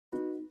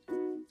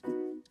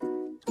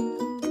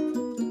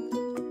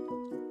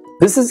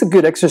This is a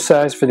good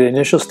exercise for the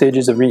initial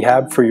stages of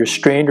rehab for your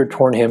strained or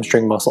torn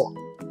hamstring muscle.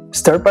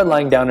 Start by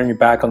lying down on your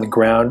back on the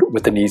ground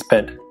with the knees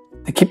bent.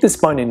 To keep the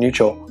spine in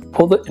neutral,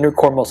 pull the inner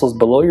core muscles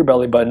below your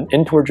belly button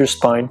in towards your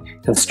spine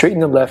and straighten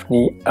the left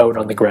knee out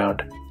on the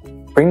ground.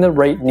 Bring the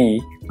right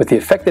knee with the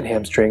affected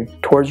hamstring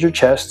towards your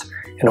chest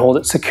and hold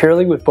it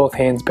securely with both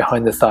hands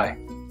behind the thigh.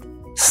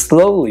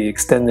 Slowly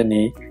extend the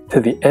knee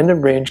to the end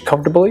of range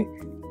comfortably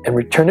and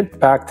return it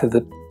back to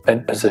the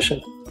bent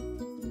position.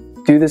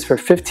 Do this for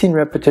 15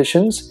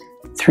 repetitions,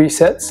 3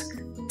 sets,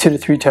 2 to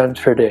 3 times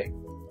per day.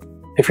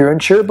 If you're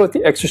unsure about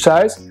the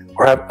exercise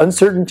or have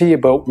uncertainty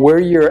about where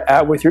you're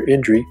at with your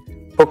injury,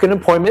 book an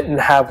appointment and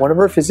have one of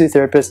our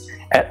physiotherapists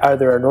at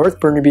either our North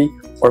Burnaby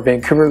or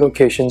Vancouver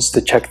locations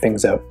to check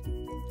things out.